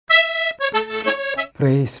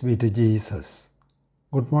Praise be to Jesus.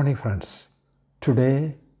 Good morning, friends.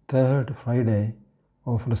 Today, third Friday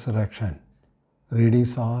of Resurrection.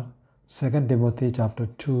 Readings are 2 Timothy chapter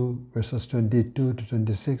 2, verses 22 to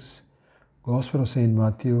 26, Gospel of St.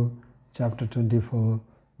 Matthew chapter 24,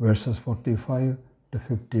 verses 45 to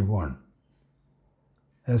 51.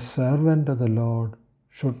 A servant of the Lord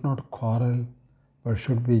should not quarrel, but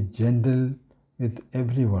should be gentle with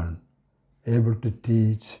everyone, able to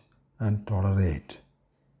teach and tolerate.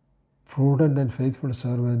 Prudent and faithful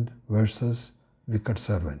servant versus wicked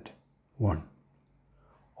servant. 1.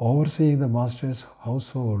 Overseeing the master's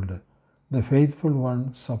household, the faithful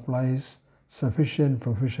one supplies sufficient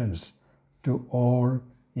provisions to all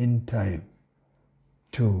in time.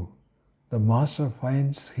 2. The master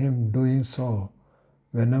finds him doing so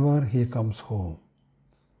whenever he comes home.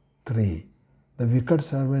 3. The wicked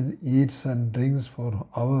servant eats and drinks for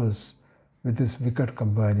hours with his wicked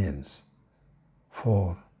companions.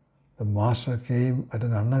 4. The master came at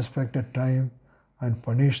an unexpected time and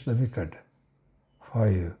punished the wicked.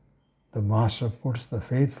 5. The master puts the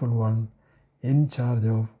faithful one in charge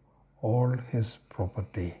of all his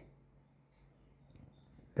property.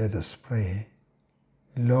 Let us pray.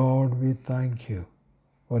 Lord, we thank you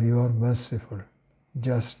for you are merciful,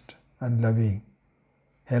 just, and loving.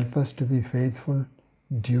 Help us to be faithful,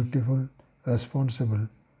 dutiful, responsible,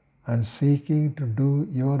 and seeking to do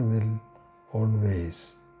your will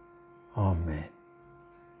always. Amen.